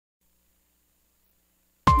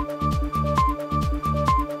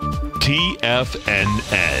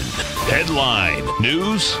TFNN. Headline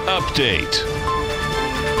News Update.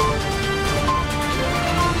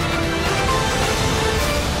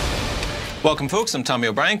 Welcome, folks. I'm Tommy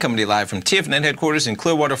O'Brien, coming to you live from TFNN headquarters in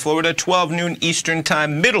Clearwater, Florida, 12 noon Eastern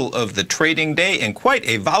Time, middle of the trading day, and quite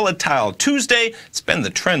a volatile Tuesday. It's been the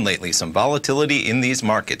trend lately, some volatility in these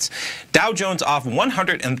markets. Dow Jones off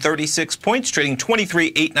 136 points, trading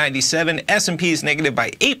 23,897. S&P is negative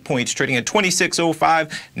by 8 points, trading at 2605.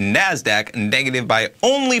 NASDAQ negative by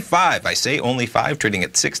only 5. I say only 5, trading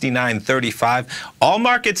at 6935. All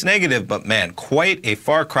markets negative, but man, quite a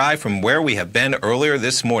far cry from where we have been earlier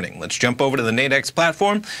this morning. Let's jump over to the Nadex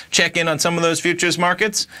platform, check in on some of those futures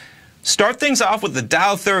markets. Start things off with the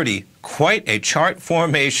Dow 30. Quite a chart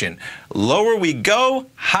formation. Lower we go,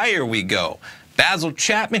 higher we go. Basil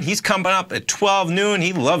Chapman, he's coming up at 12 noon.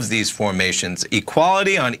 He loves these formations.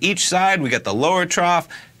 Equality on each side. We got the lower trough.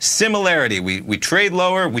 Similarity. We trade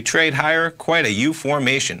lower, we trade higher. Quite a U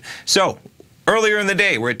formation. So earlier in the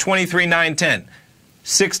day, we're at 23,910.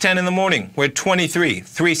 6:10 in the morning, we're at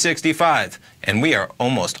 23,365, and we are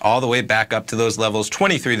almost all the way back up to those levels,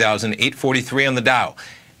 23,843 on the Dow.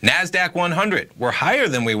 NASDAQ 100, we're higher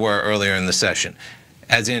than we were earlier in the session.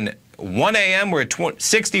 As in 1 a.m., we're at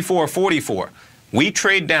 64.44. We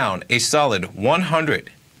trade down a solid 100,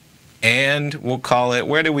 and we'll call it,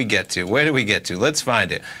 where do we get to? Where do we get to? Let's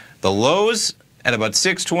find it. The lows at about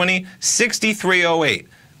 620, 63.08.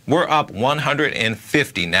 We're up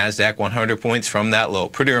 150, NASDAQ 100 points from that low.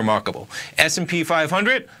 Pretty remarkable. S&P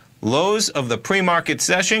 500, lows of the pre-market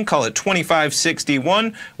session, call it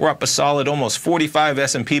 2561. We're up a solid almost 45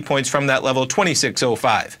 S&P points from that level,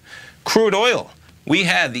 2605. Crude oil, we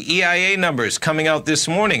had the EIA numbers coming out this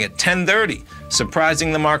morning at 10:30,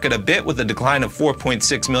 surprising the market a bit with a decline of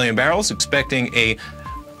 4.6 million barrels, expecting a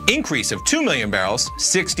increase of 2 million barrels,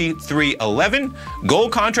 63.11.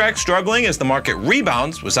 Gold contract struggling as the market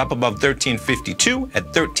rebounds, was up above 1352 at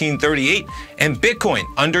 1338, and Bitcoin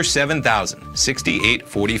under 7,000,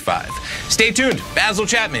 68.45. Stay tuned. Basil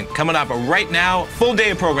Chapman coming up right now. Full day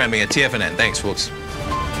of programming at TFNN. Thanks, folks.